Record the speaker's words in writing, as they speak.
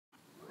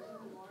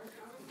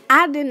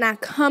I did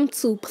not come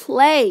to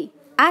play.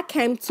 I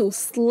came to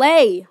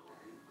slay.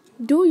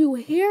 Do you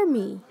hear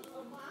me?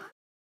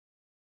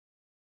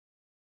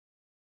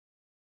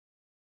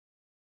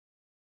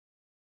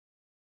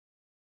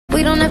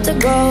 We don't have to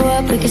grow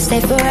up, we can stay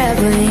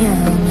forever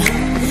young.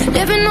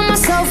 Living on my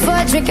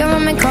sofa, drinking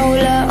rum and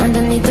cola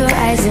underneath the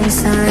rising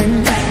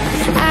sun.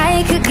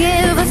 I could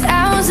give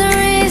 1,000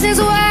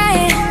 reasons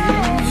why,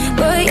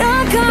 but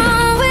you're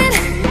going,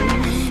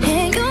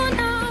 and you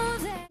know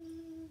that.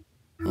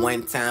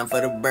 One time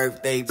for the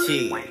birthday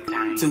cheer,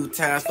 2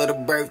 times for the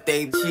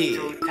birthday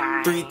cheer,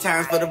 3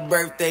 times for the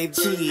birthday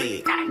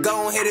cheer.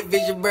 Go ahead and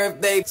visit your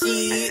birthday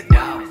cheer.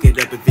 Get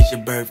up and visit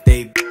your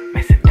birthday.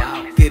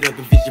 Get up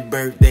and visit your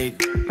birthday.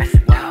 Get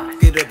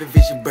up and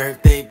visit your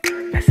birthday.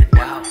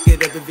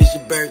 Get up and visit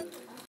your birthday.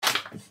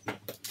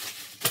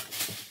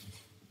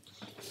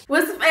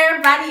 What's up,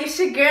 everybody? It's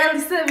your girl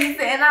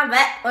Bisa, and I'm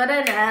back with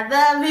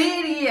another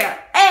video.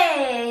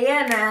 Hey,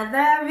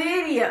 another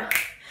video.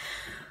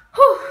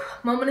 Whew,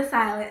 moment of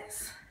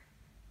silence.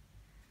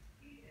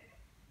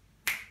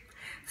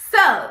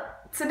 So,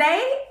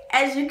 today,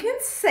 as you can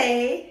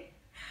see,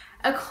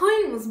 a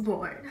queen was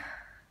born.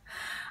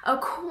 A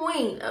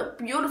queen, a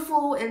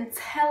beautiful,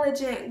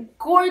 intelligent,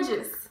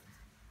 gorgeous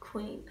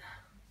queen.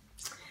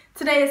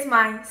 Today is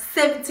my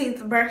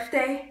 17th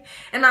birthday,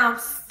 and I'm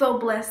so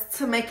blessed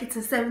to make it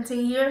to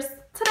 17 years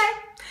today.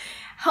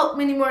 Hope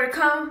many more to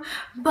come,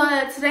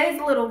 but today's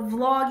a little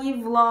vloggy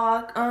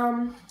vlog.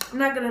 I'm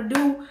not gonna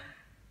do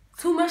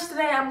too much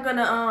today. I'm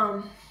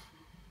gonna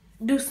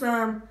do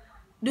some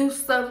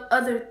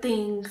other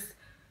things,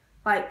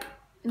 like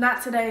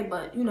not today,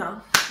 but you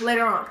know,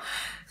 later on.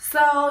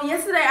 So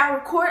yesterday I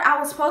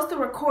was supposed to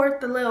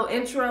record the little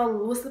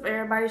intro, what's up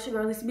everybody, it's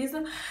your girl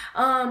Bisa.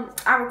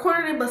 I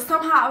recorded it, but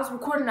somehow I was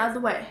recording the other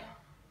way.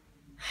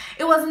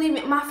 It wasn't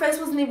even, my face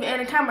wasn't even in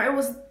the camera, it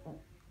was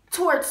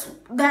towards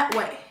that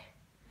way.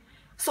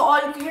 So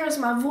all you can hear is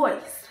my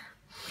voice.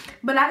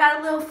 But I got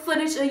a little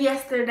footage of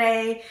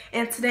yesterday,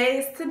 and today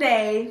is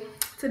today.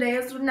 Today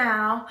is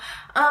now.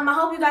 I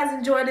hope you guys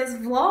enjoy this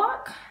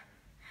vlog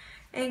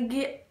and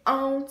get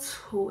on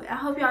to it. I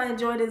hope y'all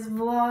enjoy this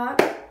vlog.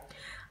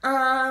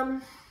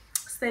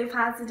 Stay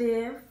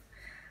positive.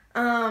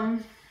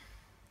 And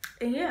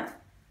yeah.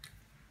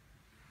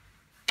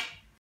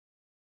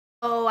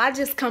 Oh, I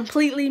just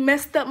completely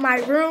messed up my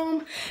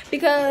room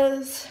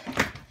because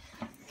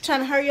I'm trying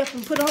to hurry up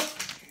and put on.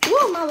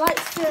 Ooh, my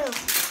lights fell.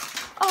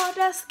 Oh,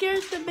 that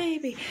scared the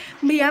baby.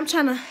 Me, I'm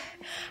trying to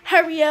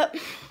hurry up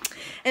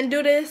and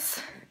do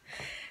this.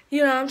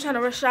 You know, I'm trying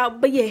to rush out.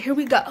 But yeah, here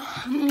we go.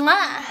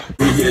 Mwah.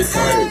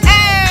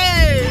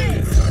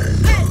 Hey!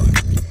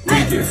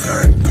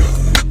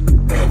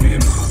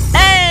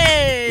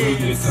 Hey!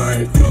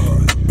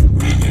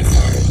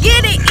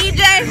 Get it,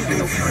 EJ!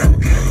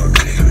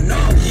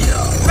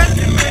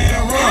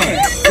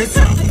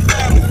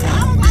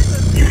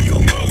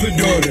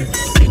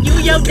 You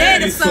your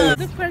daddy's son.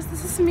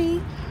 This is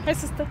me. Hey,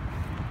 sister.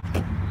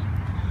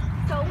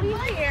 So we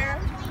here.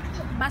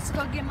 About to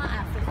go get my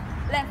outfit.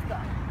 Let's go.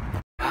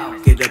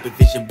 Get up and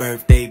visit your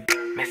birthday.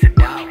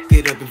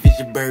 Get up and visit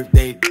your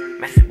birthday.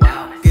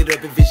 Get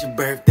up and visit your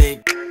birthday.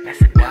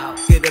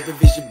 Get up and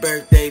visit your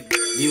birthday.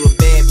 You a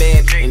bad,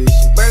 bad trick, and it's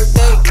your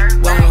birthday.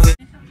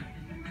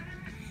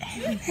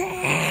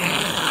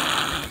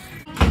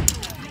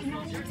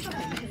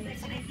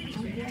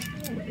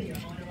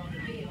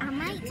 I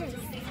might just.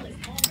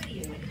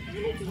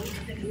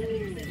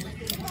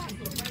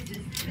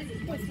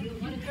 What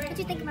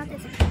do you think about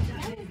this?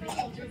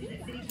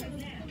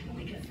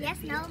 Yes,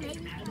 no,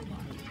 maybe.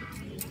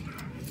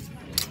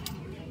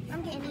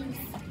 I'm getting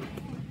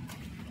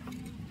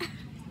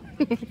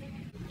these.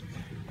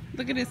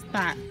 Look at this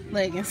spot.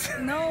 Leggings.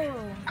 No.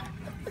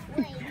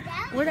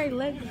 Where they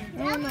leggings? I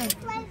don't know.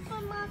 Like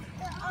from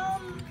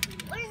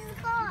what is it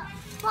called?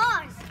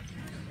 Bars.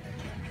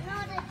 No,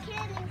 the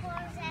candy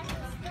bars at the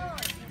store.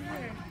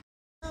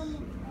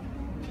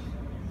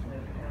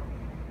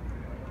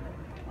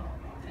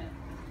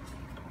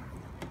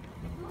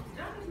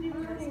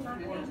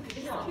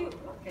 It's cute.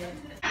 Okay.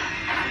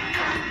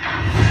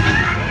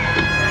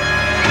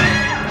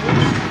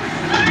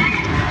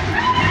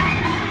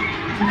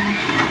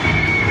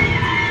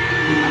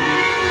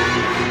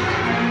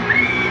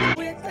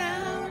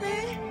 Without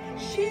it,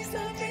 she's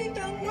something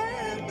the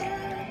weather.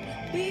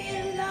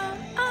 Being low,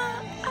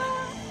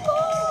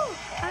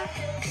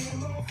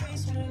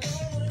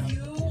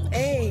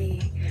 hey,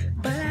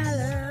 but I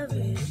love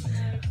it.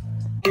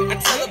 I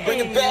tell her bring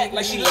it back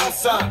like she loves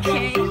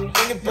something.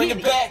 Bring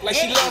it back like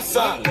she loves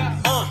something.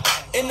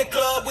 In the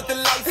club with the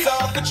lights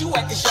off, but you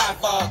acting shy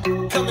for.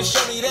 Come and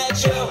show me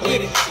that you're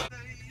with it.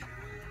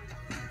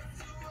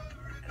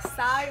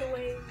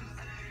 Sideways.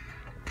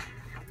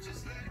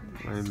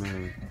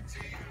 Amen.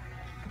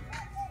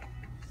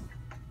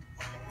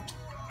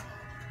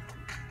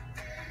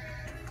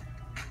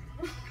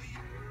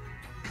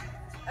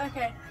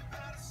 Okay.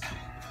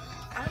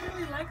 I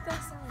really like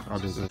that song. I'll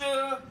do this.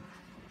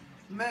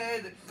 May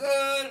the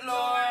good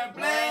Lord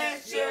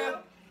bless you.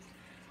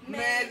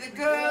 May the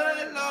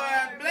good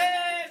Lord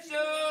bless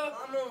you.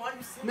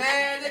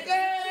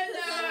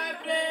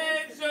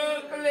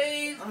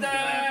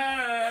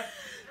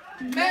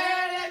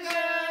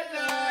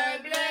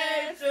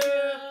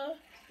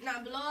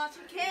 blow out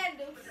your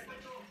candles.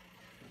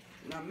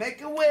 Now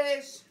make a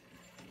wish.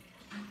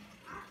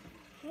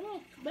 Hold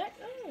on, back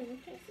up. I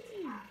can't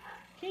see.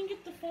 Can't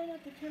get the phone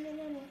out the camera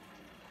level.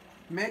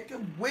 Make a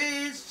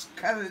wish,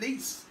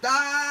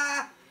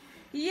 Kalista.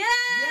 Yay!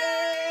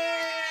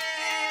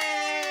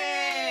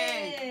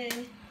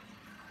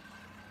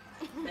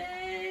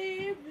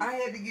 Babe. I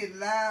had to get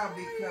loud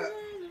because